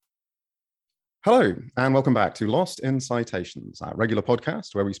Hello, and welcome back to Lost in Citations, our regular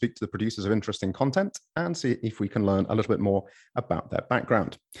podcast where we speak to the producers of interesting content and see if we can learn a little bit more about their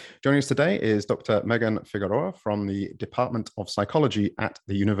background. Joining us today is Dr. Megan Figueroa from the Department of Psychology at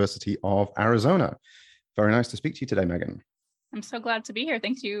the University of Arizona. Very nice to speak to you today, Megan. I'm so glad to be here.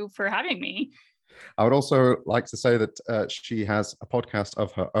 Thank you for having me. I would also like to say that she has a podcast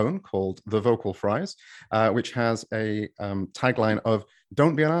of her own called The Vocal Fries, which has a tagline of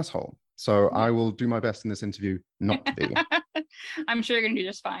 "Don't be an asshole." So I will do my best in this interview not to be. I'm sure you're going to do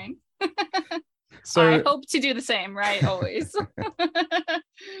just fine. So I hope to do the same, right? Always.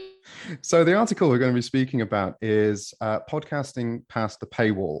 So the article we're going to be speaking about is podcasting past the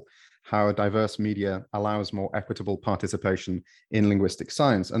paywall, how diverse media allows more equitable participation in linguistic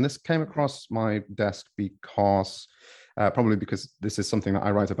science. And this came across my desk because probably because this is something that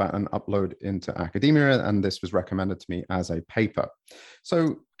I write about and upload into academia, and this was recommended to me as a paper.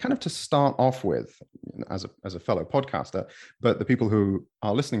 So kind of to start off with, as a fellow podcaster, but the people who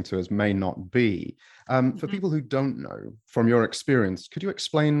are listening to us may not be. For people who don't know, from your experience, could you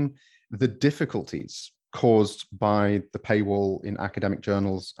explain the difficulties caused by the paywall in academic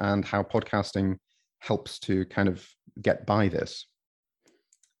journals and how podcasting helps to kind of get by this?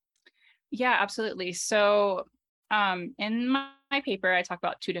 Yeah, absolutely. So in my paper, I talk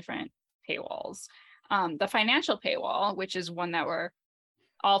about two different paywalls. The financial paywall, which is one that we're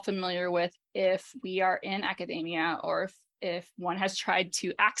all familiar with if we are in academia or if one has tried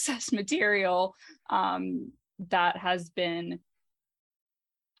to access material that has been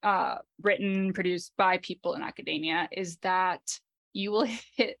written, produced by people in academia, is that you will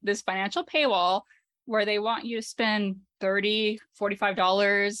hit this financial paywall where they want you to spend $30,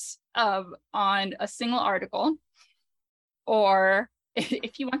 $45 on a single article. Or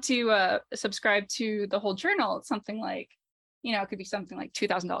if you want to subscribe to the whole journal, it's something like, it could be something like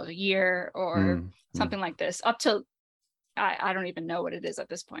 $2,000 a year or something like this, up to, I don't even know what it is at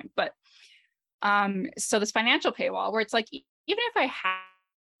this point. But so this financial paywall where it's like, even if I have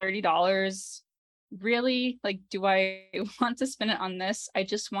 $30, really, like, do I want to spend it on this? I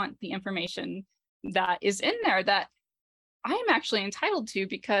just want the information that is in there that I am actually entitled to,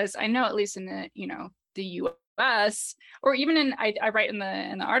 because I know, at least in the US, or even I write in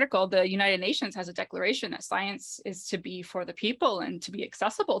the article, the United Nations has a declaration that science is to be for the people and to be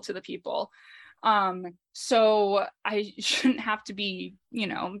accessible to the people. So I shouldn't have to be,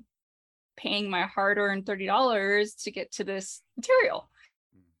 paying my hard-earned $30 to get to this material.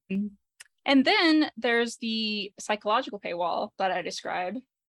 And then there's the psychological paywall that I described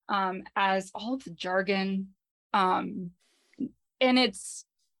as all of the jargon, and it's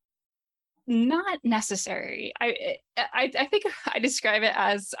not necessary. I think I describe it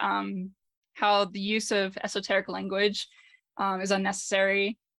as how the use of esoteric language is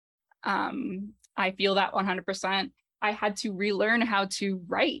unnecessary. I feel that 100%. I had to relearn how to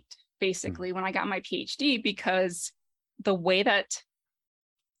write, basically, when I got my PhD, because the way that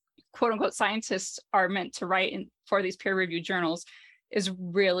quote unquote scientists are meant to write for these peer-reviewed journals is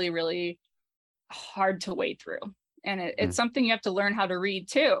really, really hard to wade through. And it's something you have to learn how to read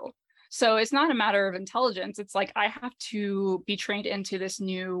too. So it's not a matter of intelligence. It's like I have to be trained into this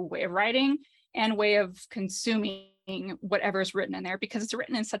new way of writing and way of consuming whatever is written in there, because it's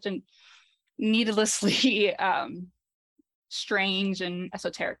written in such a needlessly strange and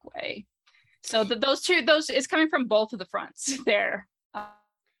esoteric way. So those it's coming from both of the fronts there.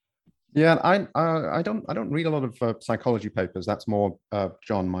 Yeah, I don't read a lot of psychology papers. That's more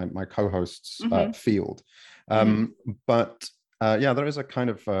John, my co-host's field. But yeah, there is a kind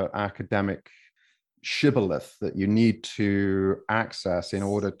of academic shibboleth that you need to access in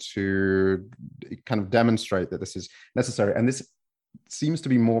order to kind of demonstrate that this is necessary. And this seems to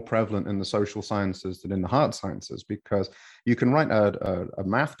be more prevalent in the social sciences than in the hard sciences, because you can write a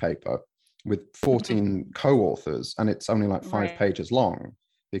math paper with 14 co-authors and it's only like 5 pages long,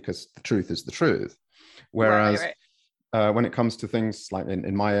 because the truth is the truth. Whereas when it comes to things like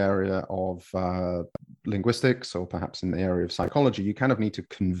in my area of linguistics, or perhaps in the area of psychology, you kind of need to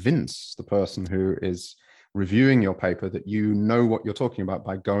convince the person who is reviewing your paper that you know what you're talking about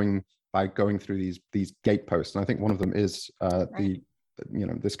by going through these gateposts. And I think one of them is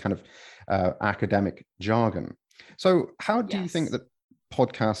this kind of academic jargon. So how do you think that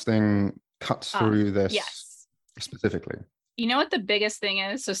podcasting cuts through this specifically? You know what the biggest thing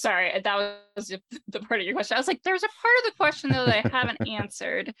is? So sorry, that was the part of your question. I was like, there's a part of the question though that I haven't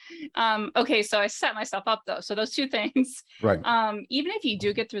answered. Okay, so I set myself up though. So those two things, right? Even if you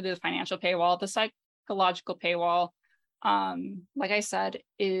do get through the financial paywall, the psychological paywall, like I said,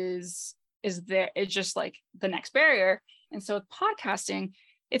 is there? It's just like the next barrier. And so with podcasting,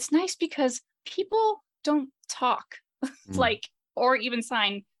 it's nice because people don't talk like, or even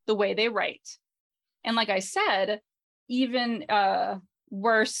sign the way they write. And like I said, even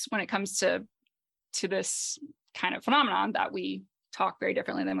worse when it comes to this kind of phenomenon that we talk very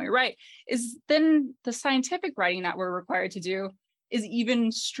differently than we write, is then the scientific writing that we're required to do is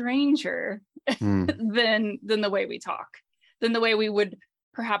even stranger than the way we talk, than the way we would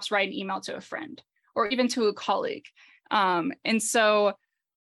perhaps write an email to a friend or even to a colleague. And so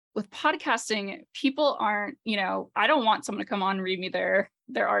with podcasting, people aren't, I don't want someone to come on and read me their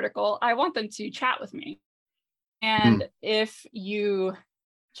article. I want them to chat with me. And if you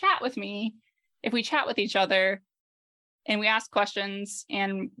chat with me, if we chat with each other and we ask questions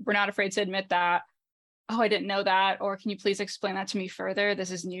and we're not afraid to admit that, oh, I didn't know that, or can you please explain that to me further? This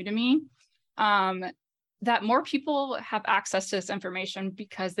is new to me. That more people have access to this information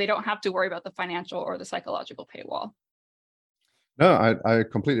because they don't have to worry about the financial or the psychological paywall. No, I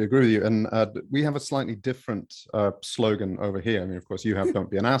completely agree with you. And we have a slightly different slogan over here. I mean, of course, you have "Don't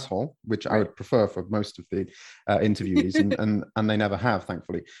be an asshole," which I would prefer for most of the interviewees, and they never have,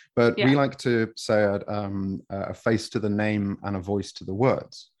 thankfully. But we like to say a face to the name and a voice to the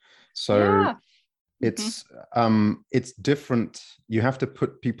words. So it's different. You have to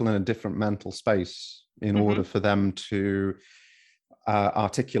put people in a different mental space in order for them to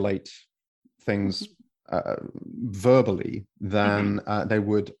articulate things verbally than they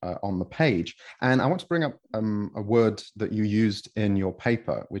would on the page. And I want to bring up a word that you used in your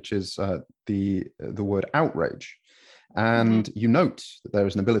paper, which is the word outrage. And you note that there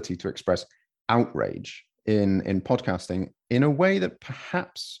is an ability to express outrage in podcasting in a way that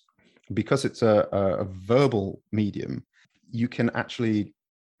perhaps, because it's a verbal medium, you can actually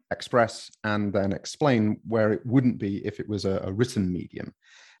express and then explain where it wouldn't be if it was a written medium.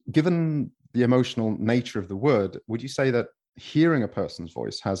 Given the emotional nature of the word, would you say that hearing a person's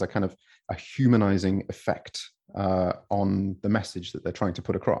voice has a kind of a humanizing effect on the message that they're trying to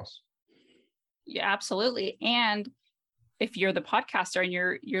put across? Yeah, absolutely. And if you're the podcaster and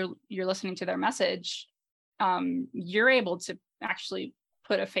you're listening to their message, you're able to actually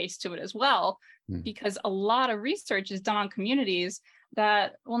put a face to it as well, because a lot of research is done on communities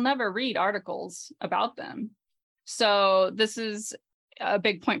that will never read articles about them. So this is a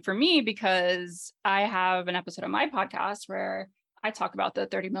big point for me, because I have an episode of my podcast where I talk about the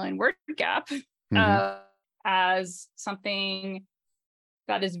 30 million word gap as something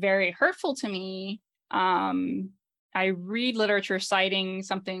that is very hurtful to me. I read literature citing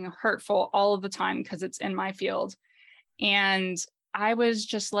something hurtful all of the time because it's in my field. And I was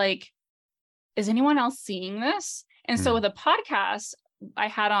just like, is anyone else seeing this? And so with a podcast, I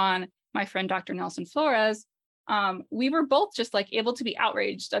had on my friend, Dr. Nelson Flores. We were both just like able to be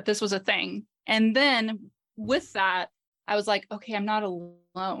outraged that this was a thing. And then with that, I was like, okay, I'm not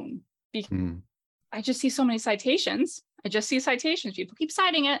alone. Because I just see so many citations. People keep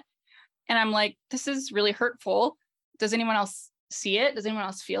citing it. And I'm like, this is really hurtful. Does anyone else see it? Does anyone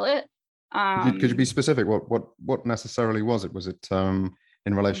else feel it? Could you be specific? What necessarily was it? Was it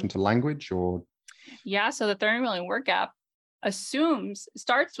in relation to language or? Yeah, so the 30 million word gap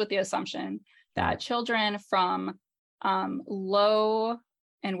starts with the assumption that children from low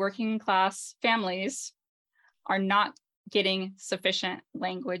and working class families are not getting sufficient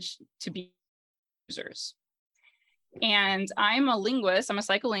language to be users. And I'm a linguist, I'm a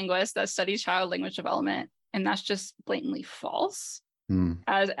psycholinguist that studies child language development, and that's just blatantly false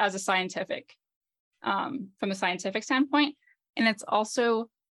as a scientific, from a scientific standpoint. And it's also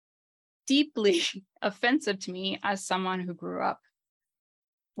deeply offensive to me as someone who grew up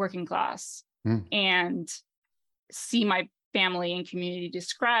working class and see my family and community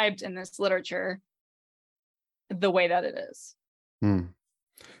described in this literature the way that it is. And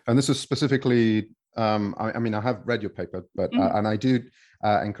this is specifically, I mean, I have read your paper, but and I do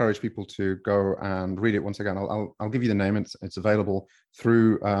encourage people to go and read it. Once again, I'll give you the name. It's available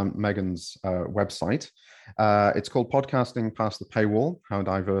through Megan's website. It's called "Podcasting Past the Paywall: How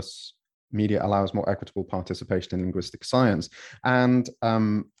Diverse Media Allows More Equitable Participation in Linguistic Science." And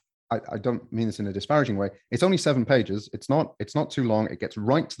I don't mean this in a disparaging way. It's only 7 pages. It's not too long. It gets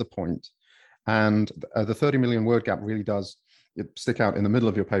right to the point. And the 30 million word gap really does stick out in the middle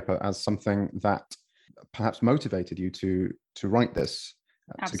of your paper as something that perhaps motivated you to write this.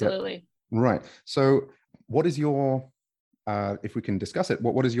 Absolutely. Right. So what is your, if we can discuss it,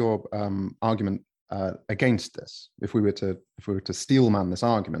 what is your argument against this? If we were to steelman this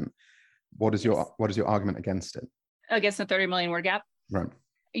argument, what is your argument against it? Against the 30 million word gap? Right.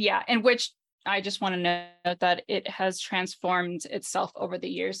 Yeah, and which I just want to note that it has transformed itself over the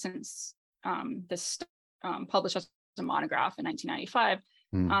years since this published as a monograph in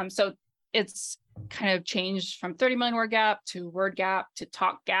 1995. So it's kind of changed from 30 million word gap to word gap to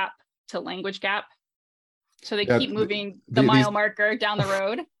talk gap to language gap. So they keep moving the mile marker down the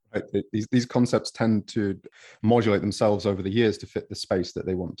road. Right, these concepts tend to modulate themselves over the years to fit the space that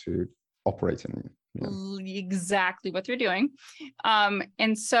they want to operate in. Exactly what they're doing.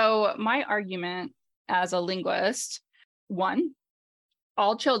 And so my argument as a linguist, one,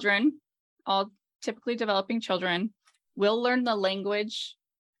 all children, all typically developing children, will learn the language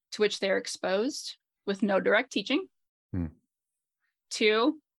to which they're exposed with no direct teaching.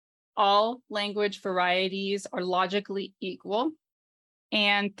 Two, all language varieties are logically equal.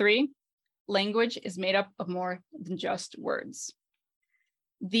 And three, language is made up of more than just words.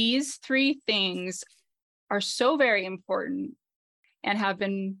 These three things are so very important and have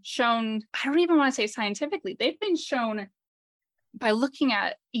been shown, I don't even want to say scientifically, they've been shown by looking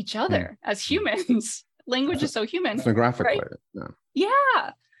at each other as humans. Language is so human. Ethnographically, right?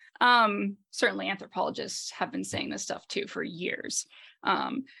 Yeah. Certainly anthropologists have been saying this stuff too for years.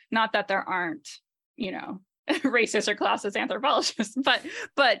 Not that there aren't, racist or classist anthropologists,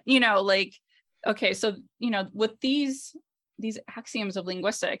 but like, okay, so with these axioms of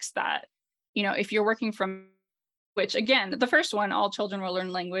linguistics that if you're working from, which again, the first one, all children will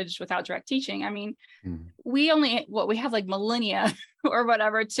learn language without direct teaching, I mean, we have like millennia or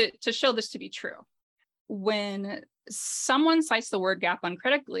whatever to show this to be true. When someone cites the word gap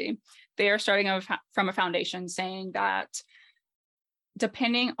uncritically, they are starting from a foundation saying that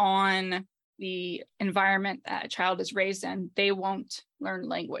depending on the environment that a child is raised in, they won't learn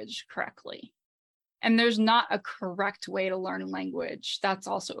language correctly. And there's not a correct way to learn language. That's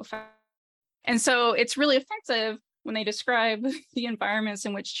also a fact. And so it's really offensive when they describe the environments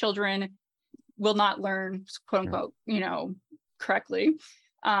in which children will not learn, quote unquote, correctly.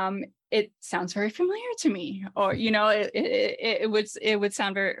 It sounds very familiar to me, or it would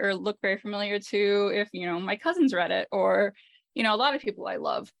sound very or look very familiar to if my cousins read it, or a lot of people I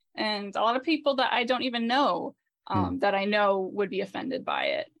love, and a lot of people that I don't even know that I know would be offended by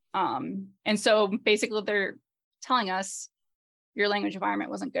it. And so basically they're telling us your language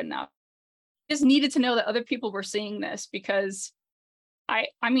environment wasn't good enough. I just needed to know that other people were seeing this, because I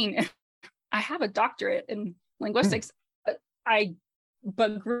mean, I have a doctorate in linguistics.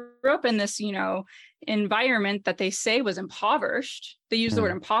 But grew up in this, environment that they say was impoverished. They use the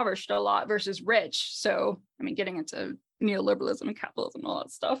word impoverished a lot versus rich. So, I mean, getting into neoliberalism and capitalism and all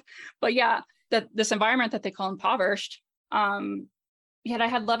that stuff. But yeah, that this environment that they call impoverished, yet I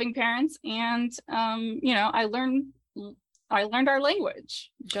had loving parents, and I learned our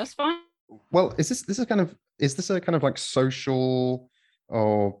language just fine. Well, is this a kind of like social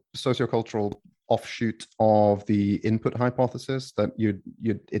or sociocultural offshoot of the input hypothesis, that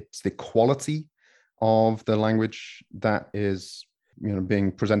it's the quality of the language that is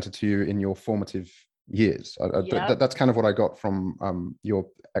being presented to you in your formative years? That's kind of what I got from your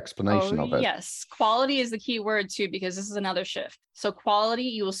explanation of it. Yes, quality is the key word too, because this is another shift. So quality,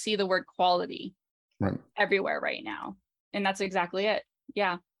 you will see the word quality everywhere right now, and that's exactly it.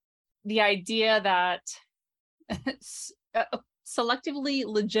 Yeah, the idea that selectively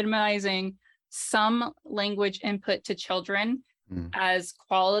legitimizing some language input to children as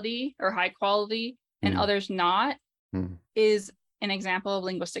quality or high quality and others not is an example of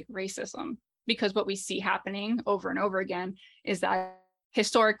linguistic racism, because what we see happening over and over again is that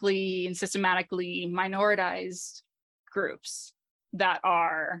historically and systematically minoritized groups that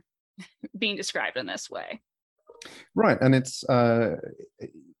are being described in this way. Right. And it's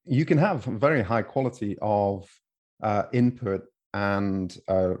you can have very high quality of input and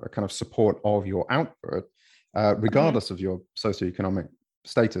a kind of support of your output, regardless of your socioeconomic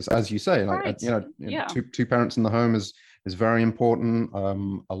status. As you say, like two parents in the home is very important.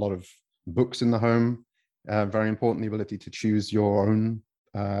 A lot of books in the home, very important. The ability to choose your own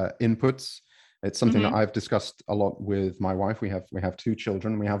inputs. It's something that I've discussed a lot with my wife. We have two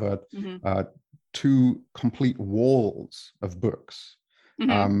children. We have two complete walls of books,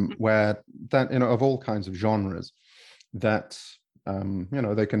 where that of all kinds of genres, that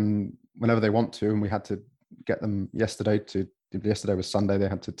they can, whenever they want to, and we had to get them yesterday was Sunday, they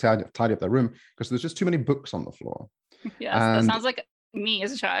had to tidy up their room because there's just too many books on the floor. Yes, that sounds like me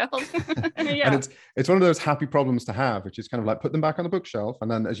as a child. And it's one of those happy problems to have, which is kind of like put them back on the bookshelf, and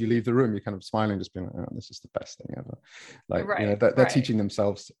then as you leave the room, you're kind of smiling, just being like, oh, this is the best thing ever. Like they're teaching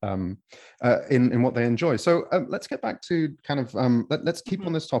themselves in what they enjoy. So let's get back to kind of let's keep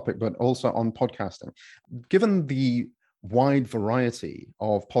on this topic, but also on podcasting. Given the wide variety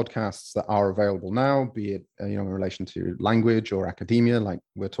of podcasts that are available now, be it in relation to language or academia, like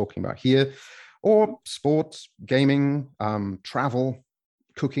we're talking about here, or sports, gaming, travel,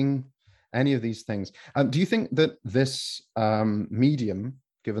 cooking, any of these things. Do you think that this medium,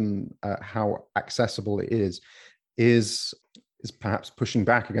 given how accessible it is perhaps pushing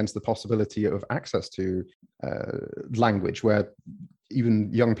back against the possibility of access to language, where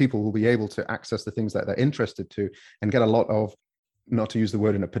even young people will be able to access the things that they're interested to and get a lot of, not to use the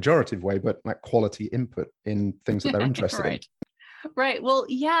word in a pejorative way, but like quality input in things that they're interested in? Right. Well,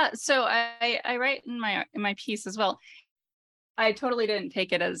 yeah. So I write in my piece as well. I totally didn't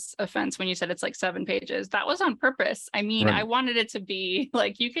take it as offense when you said it's like 7 pages. That was on purpose. I mean, right. I wanted it to be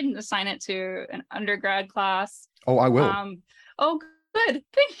like, you can assign it to an undergrad class. Oh, I will. Oh, good.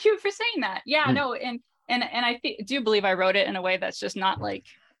 Thank you for saying that. Yeah, no, and I do believe I wrote it in a way that's just not like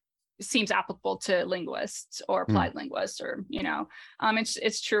seems applicable to linguists or applied linguists, or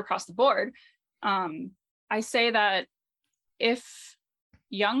it's true across the board. I say that if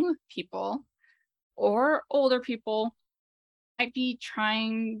young people or older people might be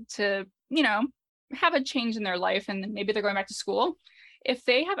trying to, have a change in their life, and maybe they're going back to school, if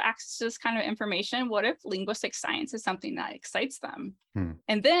they have access to this kind of information, what if linguistic science is something that excites them?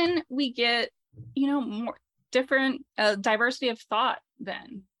 And then we get, more different diversity of thought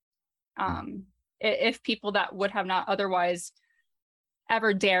then. If people that would have not otherwise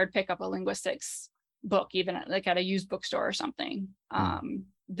ever dared pick up a linguistics book, even at a used bookstore or something,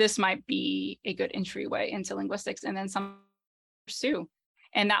 this might be a good entryway into linguistics, and then some pursue.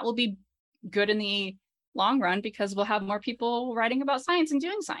 And that will be good in the long run, because we'll have more people writing about science and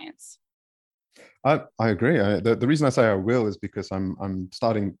doing science. I agree. The reason I say I will is because I'm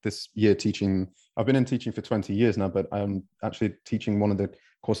starting this year teaching. I've been in teaching for 20 years now, but I'm actually teaching one of the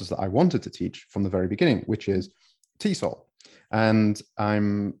courses that I wanted to teach from the very beginning, which is TESOL. And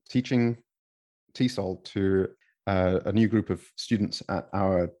I'm teaching TESOL to a new group of students at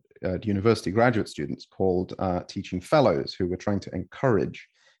our university, graduate students, called Teaching Fellows, who we're trying to encourage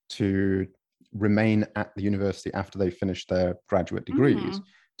to remain at the university after they finish their graduate degrees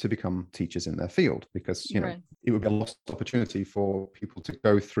to become teachers in their field, because it would be a lost opportunity for people to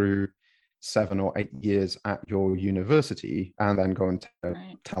go through 7 or 8 years at your university and then go and take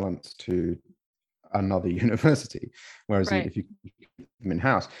talent to another university, whereas if you keep them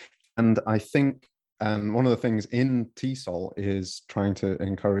in-house. And I think one of the things in TESOL is trying to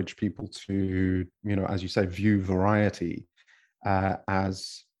encourage people to, as you say, view variety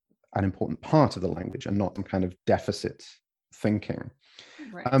as an important part of the language and not some kind of deficit thinking.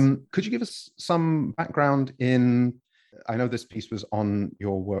 Could you give us some background in, I know this piece was on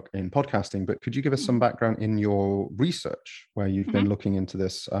your work in podcasting, but could you give us some background in your research where you've been looking into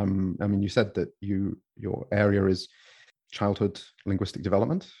this? I mean, you said that your area is childhood linguistic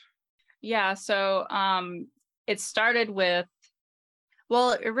development. Yeah, so it started with,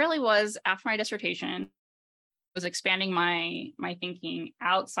 it really was after my dissertation. I was expanding my thinking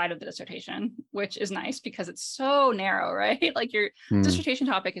outside of the dissertation, which is nice because it's so narrow, right? Like your dissertation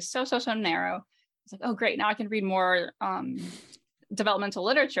topic is so narrow. It's like, oh, great, now I can read more developmental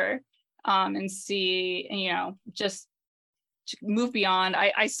literature and see, just move beyond.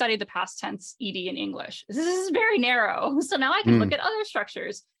 I studied the past tense ED in English. This is very narrow. So now I can look at other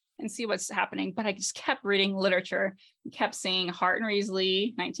structures and see what's happening. But I just kept reading literature, kept seeing Hart and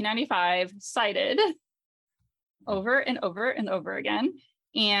Riesly, 1995, cited over and over and over again.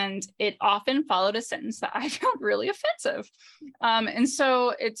 And it often followed a sentence that I found really offensive. And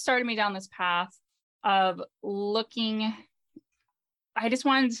so it started me down this path of looking. I just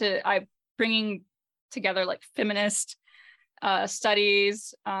wanted to, bringing together like feminist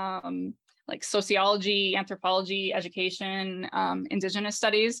studies, like sociology, anthropology, education, indigenous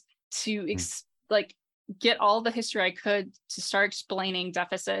studies, to get all the history I could to start explaining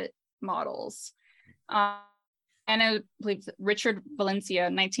deficit models. And I believe Richard Valencia,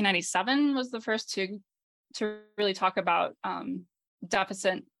 1997, was the first to really talk about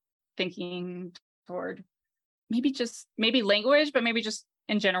deficit thinking toward maybe language, but maybe just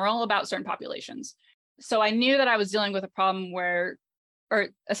in general about certain populations. So I knew that I was dealing with a problem or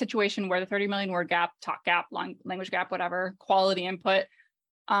a situation where the 30 million word gap, talk gap, language gap, whatever, quality input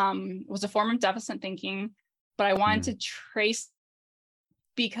was a form of deficit thinking, but I wanted to trace,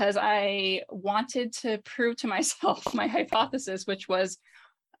 because I wanted to prove to myself my hypothesis, which was,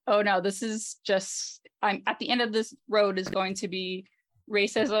 oh no, this is just, I'm at the end of this road is going to be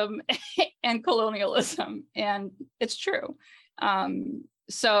racism and colonialism. And it's true.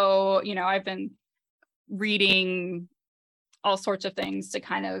 So, I've been reading all sorts of things to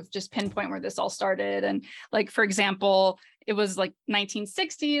kind of just pinpoint where this all started. And like, for example, it was like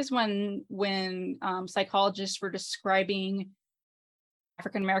 1960s when psychologists were describing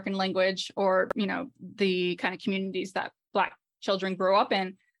African-American language, or, the kind of communities that Black children grow up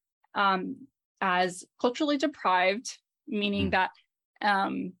in, as culturally deprived, meaning that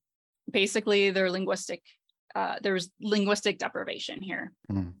basically there's linguistic deprivation here.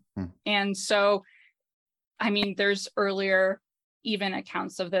 And so, I mean, there's earlier even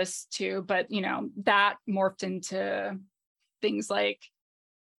accounts of this too, but that morphed into things like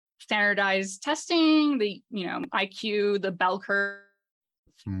standardized testing, the IQ, the bell curve,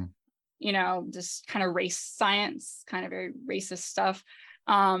 just kind of race science, kind of very racist stuff.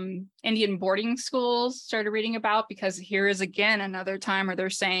 Indian boarding schools started reading about, because here is again another time where they're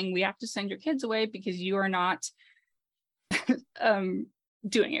saying we have to send your kids away because you are not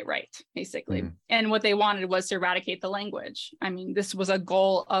doing it right, basically. And what they wanted was to eradicate the language. I mean, this was a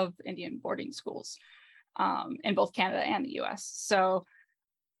goal of Indian boarding schools in both Canada and the US. So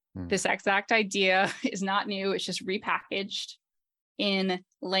this exact idea is not new. It's just repackaged in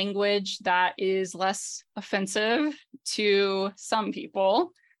language that is less offensive to some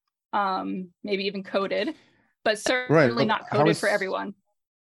people, maybe even coded, but certainly not coded for everyone.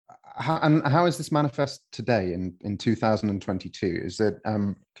 How is this manifest today in 2022? Is it,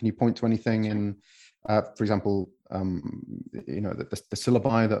 can you point to anything in, for example, the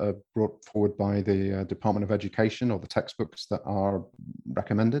syllabi that are brought forward by the Department of Education, or the textbooks that are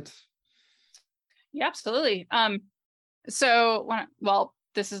recommended? Yeah, absolutely. I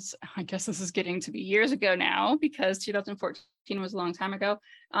guess this is getting to be years ago now, because 2014 was a long time ago.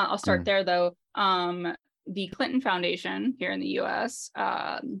 I'll start there though. The Clinton Foundation here in the US,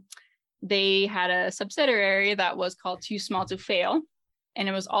 they had a subsidiary that was called Too Small to Fail, and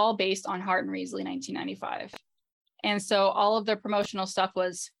it was all based on Hart and Risley 1995. And so all of their promotional stuff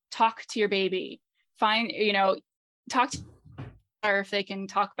was talk to your baby, talk to her if they can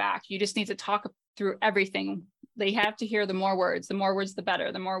talk back. You just need to talk through everything. They have to hear the more words the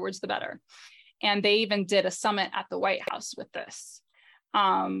better, the more words the better. And they even did a summit at the White House with this.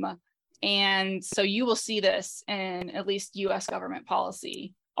 And so you will see this in at least US government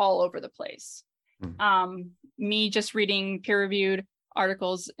policy all over the place. Me just reading peer-reviewed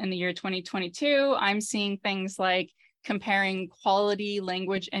articles in the year 2022, I'm seeing things like comparing quality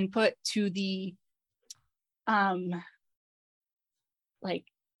language input to the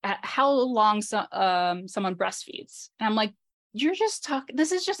at how long someone breastfeeds. And I'm like, you're just talking,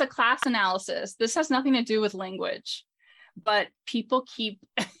 this is just a class analysis. This has nothing to do with language. But people keep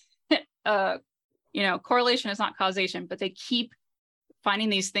correlation is not causation, but they keep finding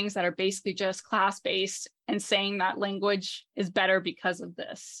these things that are basically just class-based and saying that language is better because of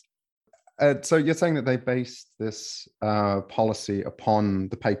this. So you're saying that they based this policy upon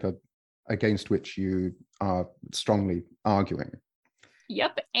the paper against which you are strongly arguing?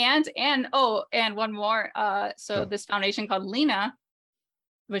 Yep. And one more. This foundation called Lena,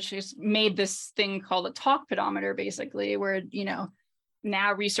 which has made this thing called a talk pedometer, basically, where,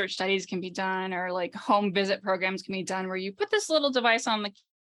 now research studies can be done, or like home visit programs can be done, where you put this little device on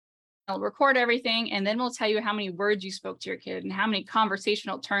it'll record everything, and then we'll tell you how many words you spoke to your kid and how many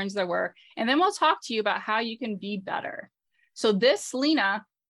conversational turns there were. And then we'll talk to you about how you can be better. So this Lena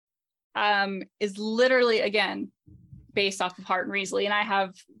is literally, again, based off of Hart and Risley. And I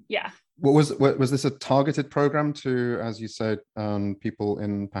have, was this a targeted program to, as you said, people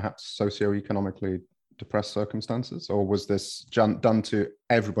in perhaps socioeconomically depressed circumstances, or was this done to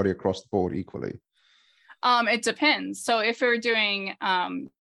everybody across the board equally? It depends. So if you're doing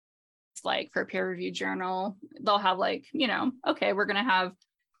like for a peer-reviewed journal, they'll have okay, we're going to have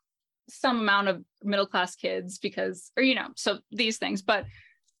some amount of middle-class kids so these things. But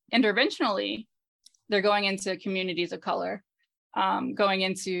interventionally, they're going into communities of color, going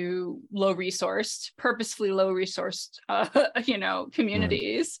into purposefully low-resourced,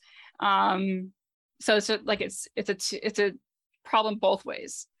 communities. Right. So it's a problem both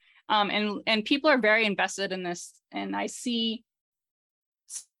ways. And people are very invested in this. And I see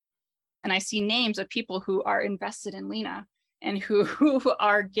names of people who are invested in Lena and who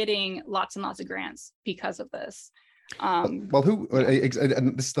are getting lots and lots of grants because of this. And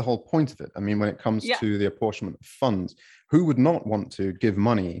this is the whole point of it. I mean, when it comes to the apportionment of funds, who would not want to give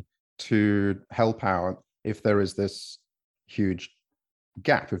money to help out if there is this huge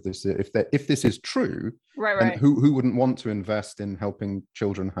gap? If this is true, right. Who wouldn't want to invest in helping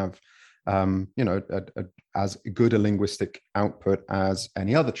children have as good a linguistic output as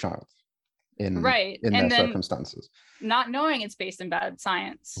any other child in their circumstances, not knowing it's based in bad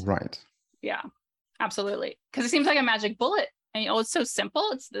science. Right. Yeah, absolutely. Because it seems like a magic bullet. And it's so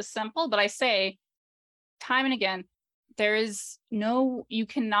simple. It's this simple. But I say time and again, you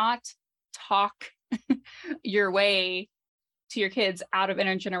cannot talk your way to your kids out of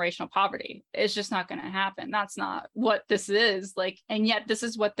intergenerational poverty. It's just not going to happen. That's not what this is like. And yet this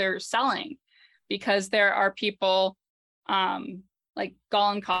is what they're selling, because there are people like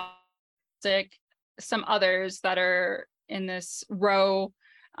Galen Kaufman, some others that are in this row.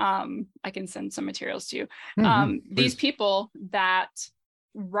 I can send some materials to you. These people that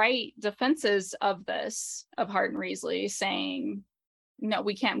write defenses of this, of Hart and Risley, saying, no,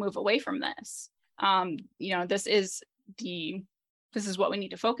 we can't move away from this. This is what we need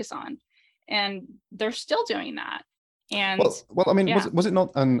to focus on. And they're still doing that. And well, I mean, was it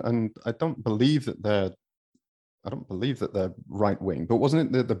not, and I don't believe that they're right wing, but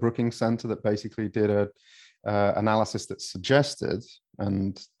wasn't it the Brookings Center that basically did a analysis that suggested,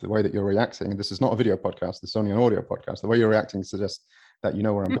 and the way that you're reacting, this is not a video podcast, this is only an audio podcast, the way you're reacting suggests that you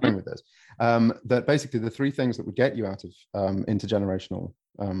know where I'm going with this, that basically the three things that would get you out of intergenerational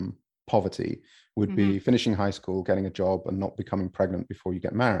poverty would be finishing high school, getting a job, and not becoming pregnant before you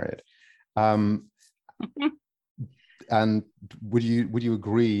get married. And would you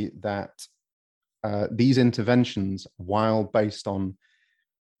agree that these interventions, while based on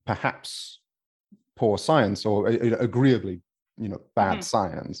perhaps poor science or agreeably, bad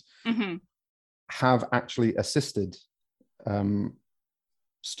science, have actually assisted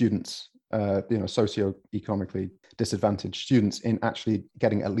students, socioeconomically disadvantaged students, in actually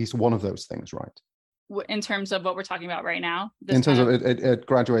getting at least one of those things right? In terms of what we're talking about right now? In terms of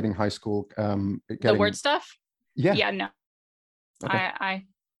graduating high school, the word stuff? Yeah, no. Okay.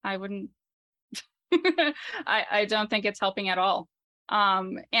 I wouldn't. I don't think it's helping at all.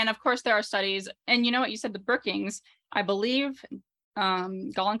 And of course there are studies, and you know what, you said the Brookings, I believe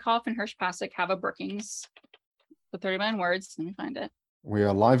Golenkopf and Hirsch-Pasek have a Brookings, the 30 million words. Let me find it. We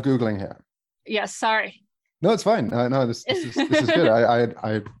are live Googling here. Yes, sorry. No, it's fine. No, this is good.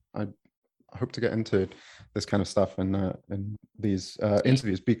 I hope to get into this kind of stuff in these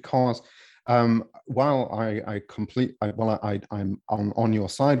interviews, because while I'm on your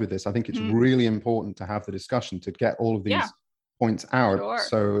side with this, I think it's really important to have the discussion to get all of these points out.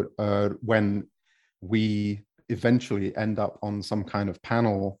 Sure. So when we eventually end up on some kind of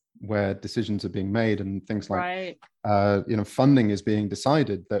panel where decisions are being made and things like funding is being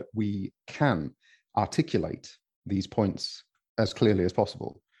decided, that we can articulate these points as clearly as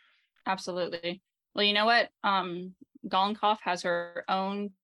possible. Absolutely. Well, you know what? Golenkopf has her own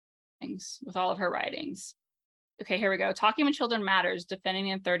things with all of her writings. Okay, here we go. Talking with Children Matters,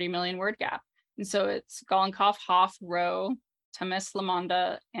 Defending the 30 Million Word Gap. And so it's Golenkopf, Hoff, Rowe, Thomas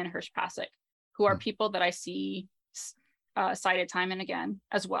Lamonda, and Hirsch-Pasek, who are people that I see cited time and again,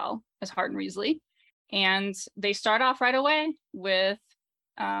 as well as Hart and Risley. And they start off right away with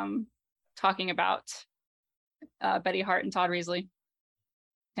talking about Betty Hart and Todd Risley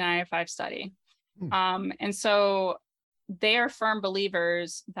in IF5 study. And so they are firm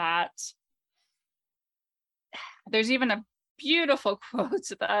believers that there's even a beautiful quote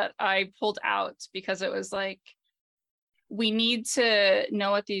that I pulled out, because it was like, we need to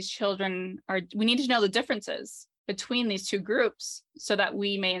know what these children are, we need to know the differences between these two groups so that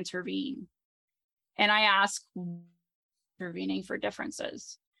we may intervene. And I ask, intervening for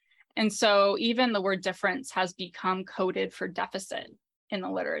differences. And so even the word difference has become coded for deficit in the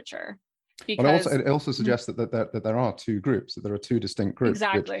literature. Because it also suggests that there are two groups, that there are two distinct groups.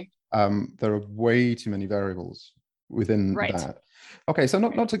 Exactly. Which, there are way too many variables within that. Okay, so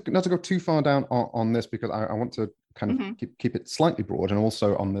not to go too far down on this, because I want to kind of keep it slightly broad, and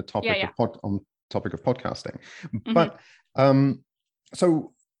also on the topic of podcasting. But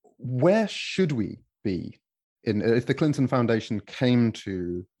so where should we be if the Clinton Foundation came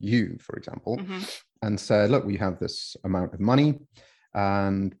to you, for example, and said, look, we have this amount of money,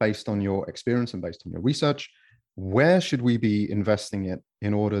 and based on your experience and based on your research, where should we be investing it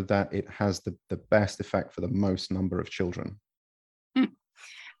in order that it has the best effect for the most number of children?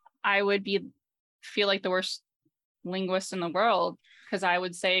 I would feel like the worst linguist in the world, because I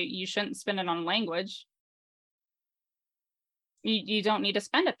would say you shouldn't spend it on language. You don't need to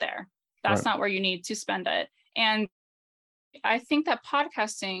spend it there. That's not where you need to spend it. And I think that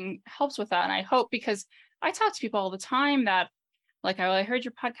podcasting helps with that. And I hope, because I talk to people all the time that, like, I heard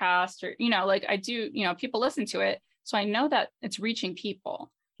your podcast, or, like I do, people listen to it. So I know that it's reaching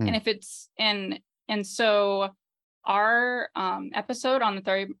people. And if it's, and so our episode on the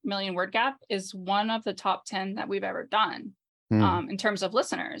 30 million word gap is one of the top 10 that we've ever done in terms of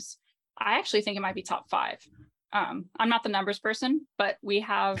listeners. I actually think it might be top 5. I'm not the numbers person, but we've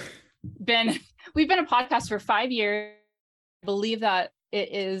been a podcast for 5 years. I believe that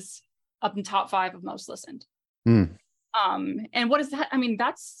it is up in top 5 of most listened. And what is that? I mean,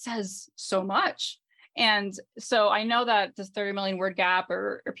 that says so much. And so I know that this 30 million word gap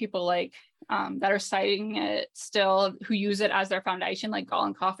or people like that are citing it still, who use it as their foundation, like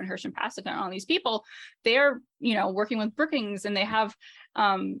Golenkopf and Hirsch and Pasek and all these people, they're, working with Brookings, and they have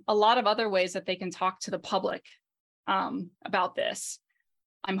a lot of other ways that they can talk to the public about this.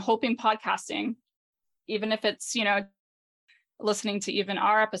 I'm hoping podcasting, even if it's, listening to even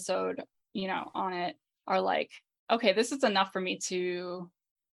our episode, on it, are like, okay, this is enough for me to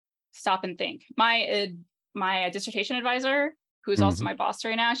stop and think. My dissertation advisor, who's also my boss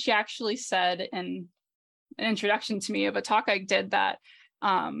right now, she actually said in an introduction to me of a talk I did that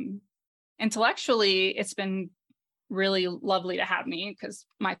intellectually, it's been really lovely to have me because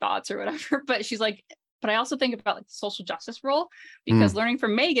my thoughts or whatever. But she's like, but I also think about like the social justice role, because learning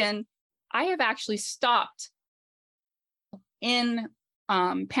from Megan, I have actually stopped in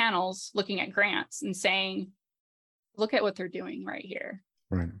panels looking at grants and saying, look at what they're doing right here.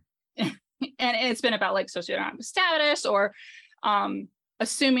 Right. And it's been about like socioeconomic status or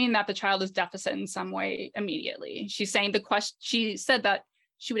assuming that the child is deficit in some way immediately. She's saying she said that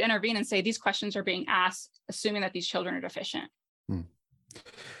she would intervene and say these questions are being asked, assuming that these children are deficient.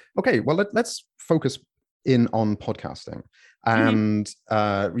 Okay, well, let's focus in on podcasting. And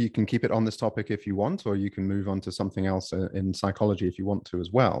you can keep it on this topic if you want, or you can move on to something else in psychology if you want to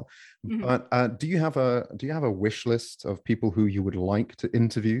as well. But do you have a wish list of people who you would like to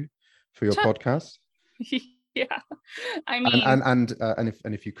interview for your podcast? Yeah, I mean, and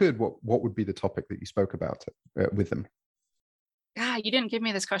if you could, what would be the topic that you spoke about with them? You didn't give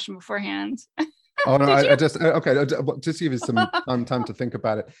me this question beforehand. Oh no, I just okay. Just give you some time to think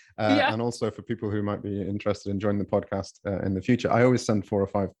about it, and also for people who might be interested in joining the podcast in the future, I always send 4 or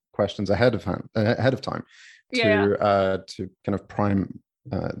 5 questions ahead of time to kind of prime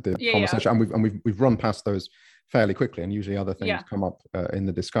the conversation, and we've run past those fairly quickly, and usually other things come up in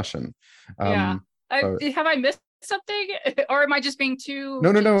the discussion. Have I missed something, or am I just being too? No.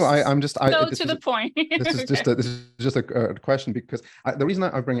 I'm just to the point. This is just a question, because the reason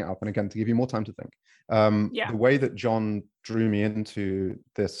I bring it up, and again to give you more time to think, the way that John drew me into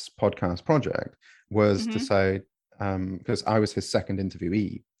this podcast project was to say, because I was his second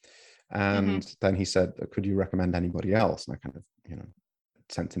interviewee, and then he said, could you recommend anybody else? And I kind of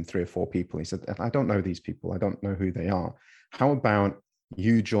sent him 3 or 4 people. He said, I don't know these people, I don't know who they are, how about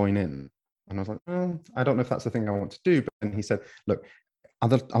you join in? And I was like, I don't know if that's the thing I want to do. But then he said, look,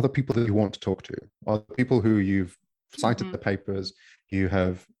 other people that you want to talk to are people who you've cited the papers,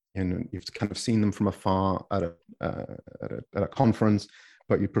 you've kind of seen them from afar at a conference,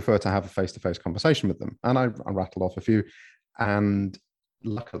 but you prefer to have a face-to-face conversation with them. And I rattled off a few. And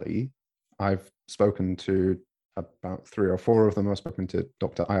luckily, I've spoken to about 3 or 4 of them. I've spoken to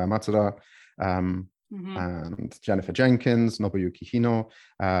Dr. Aya Matsuda, and Jennifer Jenkins, Nobuyuki Hino,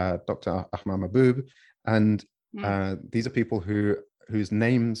 Dr. Ahmad Mahbub, and these are people whose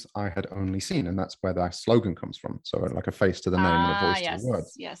names I had only seen, and that's where that slogan comes from. So like a face to the name and a voice to the word.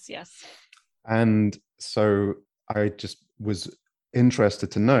 Yes. And so I just was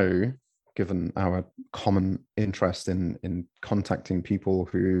interested to know, given our common interest in contacting people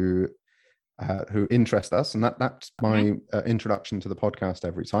who interest us, and that's my introduction to the podcast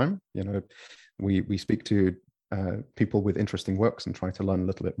every time. We speak to people with interesting works and try to learn a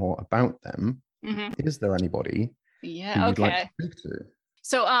little bit more about them. Is there anybody who you'd like to speak to?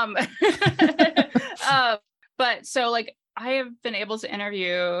 So but so like I have been able to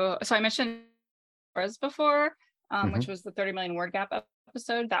interview, so I mentioned Torres before, which was the 30 million word gap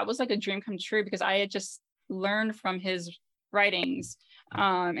episode. That was like a dream come true, because I had just learned from his writings,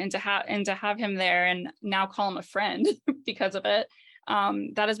 and to have him there and now call him a friend because of it.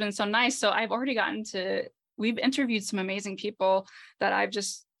 That has been so nice. So I've already we've interviewed some amazing people that I've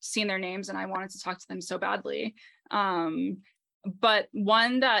just seen their names and I wanted to talk to them so badly. But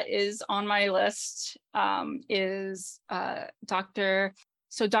one that is on my list is Dr.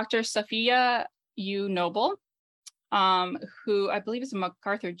 Safiya U. Noble, who I believe is a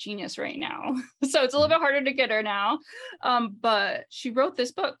MacArthur Genius right now. So it's a little bit harder to get her now. But she wrote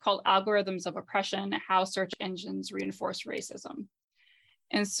this book called Algorithms of Oppression: How Search Engines Reinforce Racism.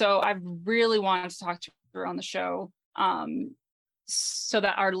 And so I really wanted to talk to her on the show, so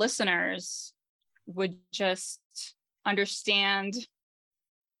that our listeners would just understand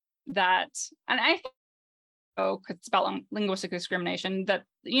that. And I because it's about linguistic discrimination, that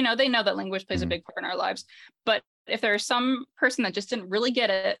they know that language plays a big part in our lives. But if there's some person that just didn't really get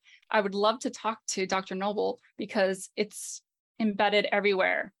it, I would love to talk to Dr. Noble, because it's embedded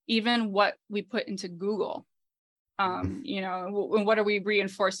everywhere, even what we put into Google. What are we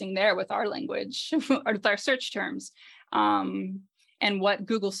reinforcing there with our language or with our search terms? And and what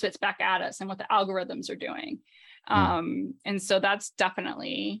Google spits back at us and what the algorithms are doing. And so that's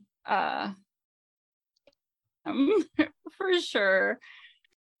definitely for sure.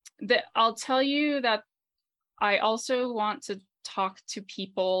 That I'll tell you that I also want to talk to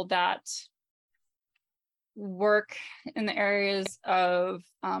people that work in the areas of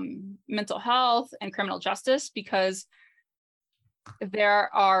mental health and criminal justice, because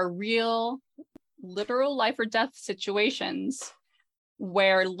there are real, literal life or death situations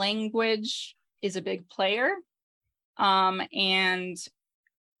where language is a big player. And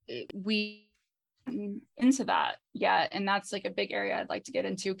we into that yet, and that's like a big area I'd like to get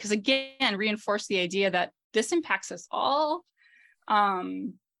into, because again, reinforce the idea that this impacts us all,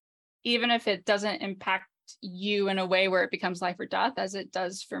 even if it doesn't impact you in a way where it becomes life or death, as it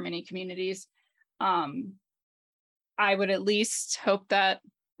does for many communities. I would at least hope that,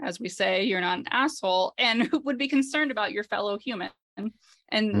 as we say, you're not an asshole and would be concerned about your fellow human,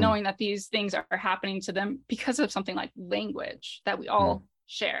 and knowing that these things are happening to them because of something like language that we all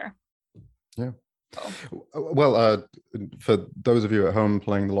share. Yeah. Well, for those of you at home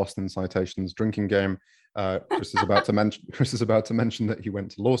playing the Lost in Citations drinking game, Chris is about to mention that he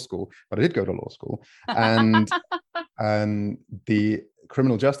went to law school, but I did go to law school, and the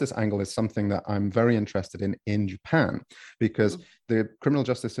criminal justice angle is something that I'm very interested in Japan, because the criminal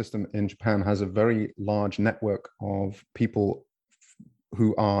justice system in Japan has a very large network of people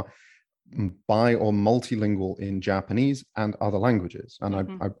who are bi or multilingual in Japanese and other languages. And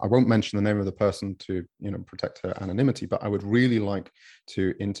I won't mention the name of the person to protect her anonymity, but I would really like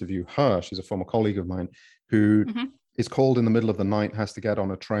to interview her. She's a former colleague of mine who is called in the middle of the night, has to get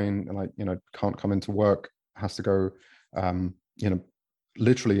on a train, and can't come into work, has to go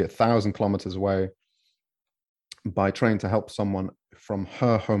literally 1,000 kilometers away by train to help someone from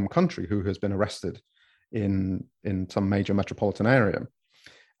her home country who has been arrested in some major metropolitan area.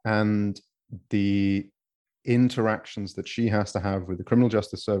 And the interactions that she has to have with the criminal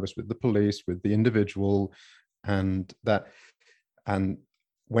justice service, with the police, with the individual, and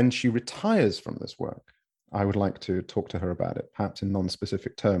when she retires from this work, I would like to talk to her about it, perhaps in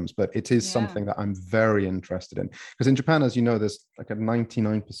non-specific terms, but it is something that I'm very interested in. Because in Japan, as you know, there's like a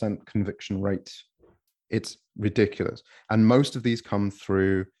 99% conviction rate. It's ridiculous. And most of these come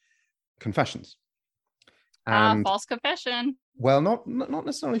through confessions. And false confession. Well, not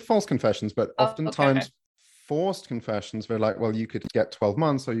necessarily false confessions, but oftentimes forced confessions. They're like, well, you could get 12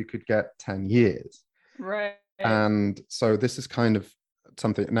 months or you could get 10 years. Right. And so this is kind of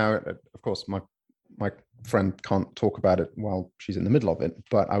something. Now, of course, my friend can't talk about it while she's in the middle of it,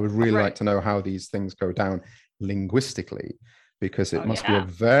 but I would really like to know how these things go down linguistically, because it must be a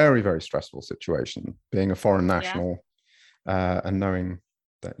very, very stressful situation being a foreign national and knowing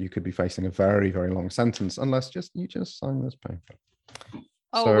that you could be facing a very, very long sentence unless you just sign this paper.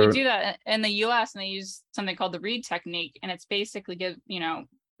 We do that in the US, and they use something called the Reed technique, and it's basically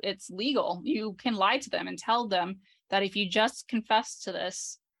it's legal. You can lie to them and tell them that if you just confess to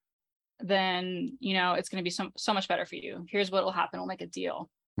this, then it's going to be so much better for you. Here's what will happen. We'll make a deal.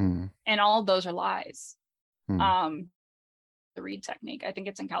 And all of those are lies. The Reed technique, I think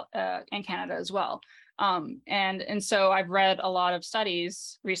it's in Canada as well. And so I've read a lot of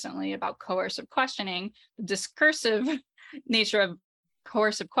studies recently about coercive questioning, the discursive nature of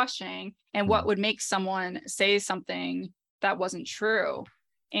coercive questioning, and what would make someone say something that wasn't true.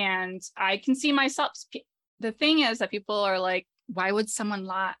 And I can see myself. The thing is that people are like, why would someone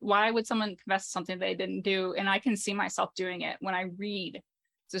lie? Why would someone confess to something they didn't do? And I can see myself doing it when I read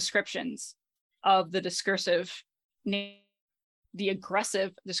descriptions of the the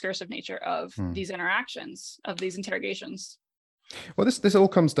aggressive discursive nature of these interactions, of these interrogations. Well, this all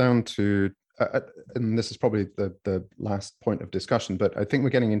comes down to, and this is probably the last point of discussion, but I think we're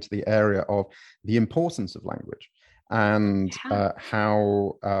getting into the area of the importance of language and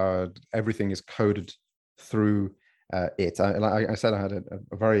how everything is coded through it. Like I said, I had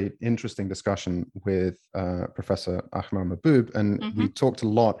a very interesting discussion with Professor Ahmad Mahbub, and we talked a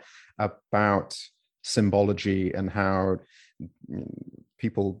lot about symbology and how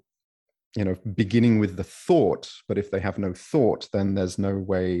people, beginning with the thought, but if they have no thought, then there's no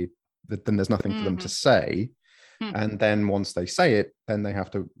way, then there's nothing for them to say. And then once they say it, then they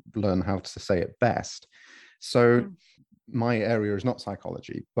have to learn how to say it best. So my area is not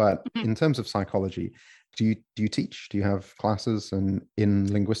psychology, but in terms of psychology, do you teach? Do you have classes in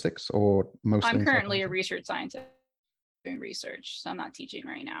linguistics, or mostly? I'm currently a research scientist doing research, so I'm not teaching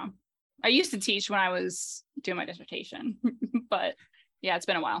right now. I used to teach when I was doing my dissertation, but yeah, it's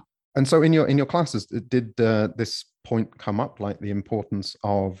been a while. And so in your classes, did this point come up, like the importance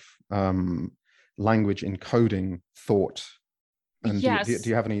of language encoding thought And Yes. do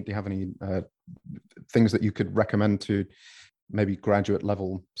you have any things that you could recommend to maybe graduate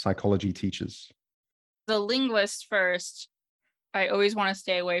level psychology teachers? The linguist first, I always want to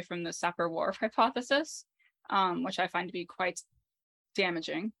stay away from the Sapir-Whorf hypothesis, which I find to be quite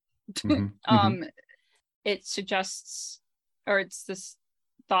damaging. It suggests, or it's this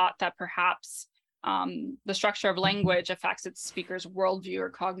thought that perhaps the structure of language affects its speaker's worldview or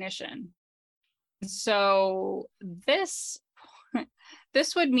cognition. So this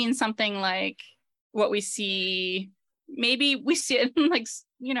would mean something like what we see, maybe we see it in like,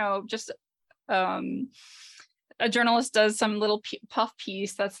 just a journalist does some little puff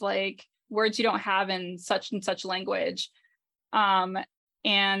piece that's like words you don't have in such and such language.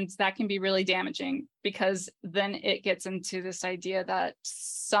 And that can be really damaging, because then it gets into this idea that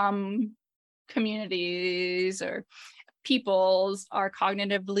some communities or peoples are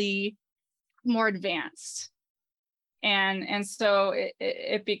cognitively more advanced. And so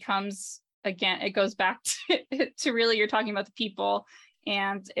it becomes, again, it goes back to really, you're talking about the people,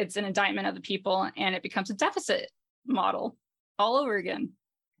 and it's an indictment of the people, and it becomes a deficit model all over again.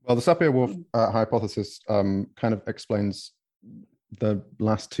 Well, the Sapir-Whorf hypothesis kind of explains the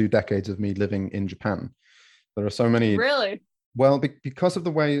last 2 decades of me living in Japan. There are so many. Really? Well, because of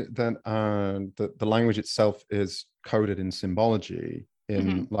the way that the language itself is coded in symbology,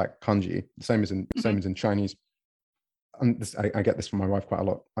 in like kanji, same as in Chinese. And this, I get this from my wife quite a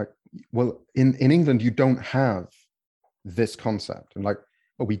lot. Like, well, in England, you don't have this concept, and like,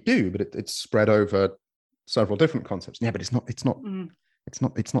 well, we do, but it's spread over several different concepts. Yeah, but it's not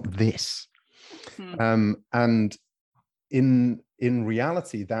this. And in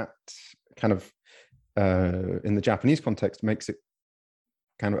reality, that kind of in the Japanese context makes it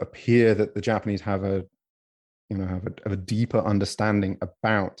kind of appear that the Japanese have a deeper understanding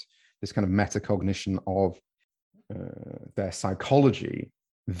about this kind of metacognition of their psychology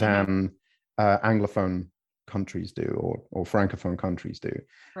than Anglophone countries do, or Francophone countries do.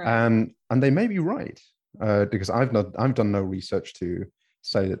 Right. And they may be right, because I've done no research to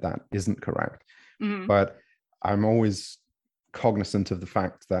say that isn't correct. But I'm always cognizant of the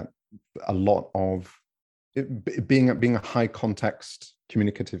fact that a lot of it, being a high context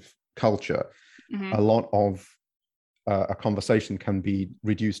communicative culture, a lot of a conversation can be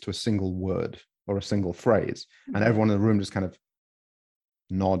reduced to a single word or a single phrase, and everyone in the room just kind of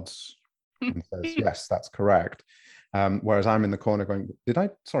nods and says, yes, that's correct. Whereas I'm in the corner going, did I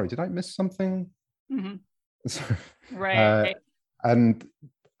miss something? Right. And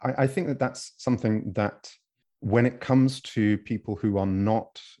I think that's something that, when it comes to people who are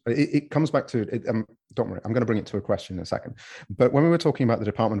not, it comes back to it. Don't worry, I'm going to bring it to a question in a second. But when we were talking about the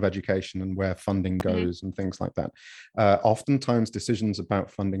Department of Education and where funding goes and things like that, oftentimes decisions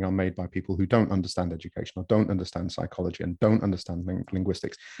about funding are made by people who don't understand education, or don't understand psychology, and don't understand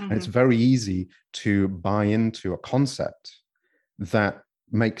linguistics. And it's very easy to buy into a concept that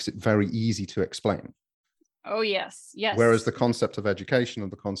makes it very easy to explain. Oh, yes. Whereas the concept of education, or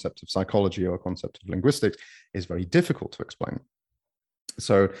the concept of psychology, or concept of linguistics is very difficult to explain.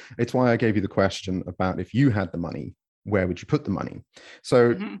 So it's why I gave you the question about, if you had the money, where would you put the money?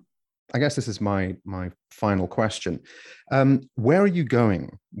 So I guess this is my final question. Where are you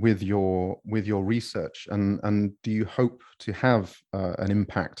going with your research, and do you hope to have an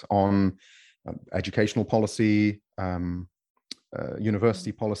impact on educational policy,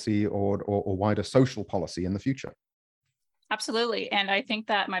 university policy, or wider social policy in the future? Absolutely. And I think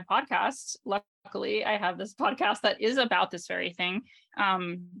that my podcast, luckily I have this podcast that is about this very thing,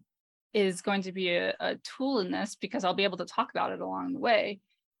 is going to be a tool in this, because I'll be able to talk about it along the way.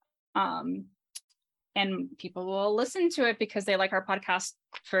 And people will listen to it because they like our podcast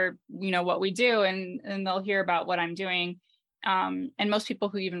for, what we do, and they'll hear about what I'm doing. And most people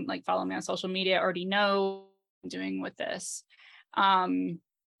who even like follow me on social media already know what I'm doing with this.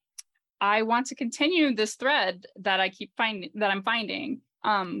 I want to continue this thread that I'm finding,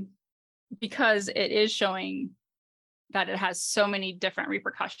 because it is showing that it has so many different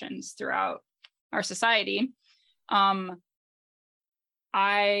repercussions throughout our society.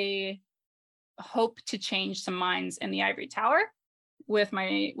 I hope to change some minds in the ivory tower with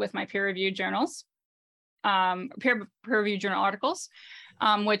my peer-reviewed journals, peer-reviewed journal articles,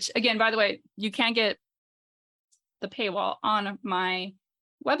 which, again, by the way, you can get the paywall on my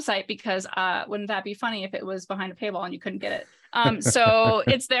website, because wouldn't that be funny if it was behind a paywall and you couldn't get it? So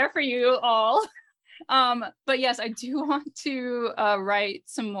it's there for you all. But yes, I do want to write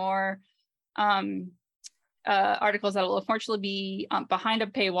some more articles that will unfortunately be behind a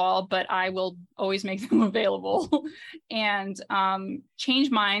paywall, but I will always make them available and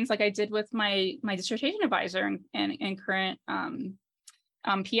change minds like I did with my dissertation advisor and current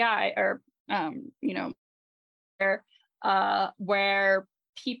PI or where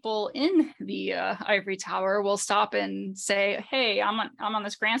people in the ivory tower will stop and say, hey, I'm on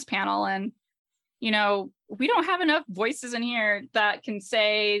this grants panel, and we don't have enough voices in here that can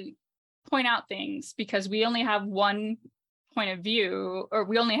point out things because we only have one point of view, or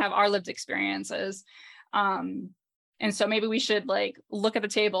we only have our lived experiences. And so maybe we should look at the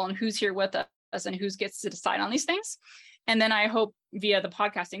table and who's here with us and who gets to decide on these things. And then I hope via the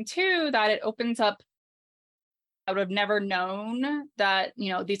podcasting too, that it opens up. I would have never known that,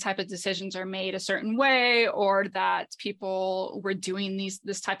 these type of decisions are made a certain way, or that people were doing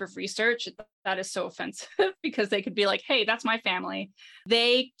this type of research. That is so offensive because they could be like, hey, that's my family.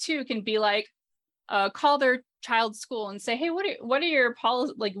 They too can be like, call their child's school and say, hey, what are your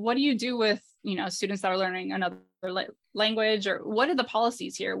policies? What do you do with, students that are learning another language, or what are the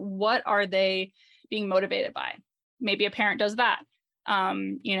policies here? What are they being motivated by? Maybe a parent does that.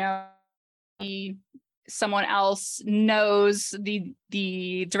 Someone else knows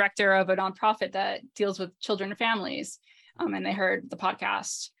the director of a nonprofit that deals with children and families, and they heard the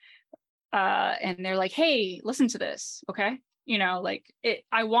podcast, and they're like, hey, listen to this. Okay.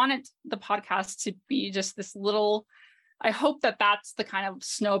 I wanted the podcast to be just this little, I hope that's the kind of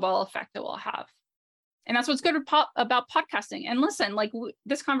snowball effect that we'll have. And that's what's good about podcasting. And listen,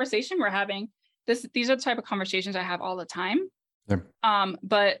 this conversation we're having, these are the type of conversations I have all the time. Yeah.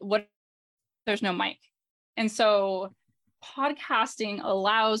 But there's no mic. And so podcasting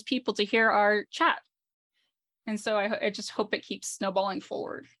allows people to hear our chat. And so I just hope it keeps snowballing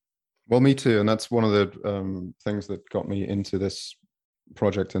forward. Well, me too. And that's one of the things that got me into this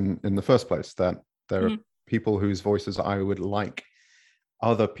project in the first place, that there are people whose voices I would like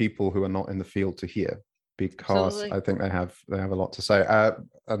other people who are not in the field to hear, because Absolutely. I think they have a lot to say.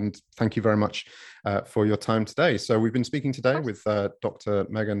 And thank you very much for your time today. So we've been speaking today with Dr.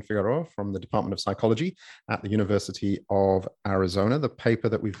 Megan Figueroa from the Department of Psychology at the University of Arizona. The paper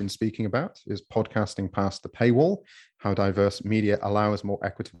that we've been speaking about is Podcasting Past the Paywall: How Diverse Media Allows More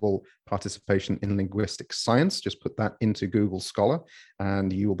Equitable Participation in Linguistic Science. Just put that into Google Scholar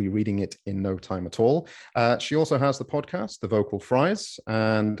and you will be reading it in no time at all. She also has the podcast, The Vocal Fries.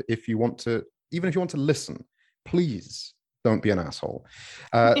 And if you want to listen, please don't be an asshole.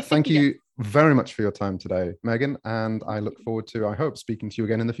 Thank you very much for your time today, Megan. And I look forward to, I hope, speaking to you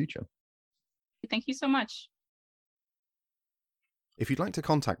again in the future. Thank you so much. If you'd like to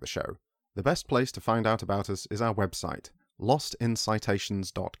contact the show, the best place to find out about us is our website,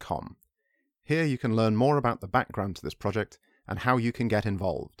 lostincitations.com. Here you can learn more about the background to this project and how you can get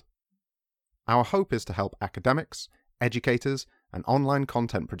involved. Our hope is to help academics, educators, and online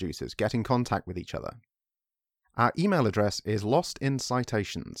content producers get in contact with each other. Our email address is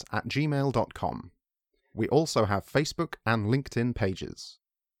lostincitations@gmail.com. We also have Facebook and LinkedIn pages.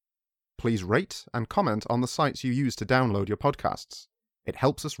 Please rate and comment on the sites you use to download your podcasts. It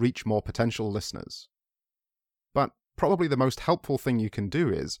helps us reach more potential listeners. But probably the most helpful thing you can do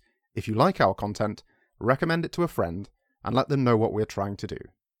is, if you like our content, recommend it to a friend and let them know what we're trying to do.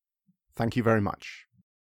 Thank you very much.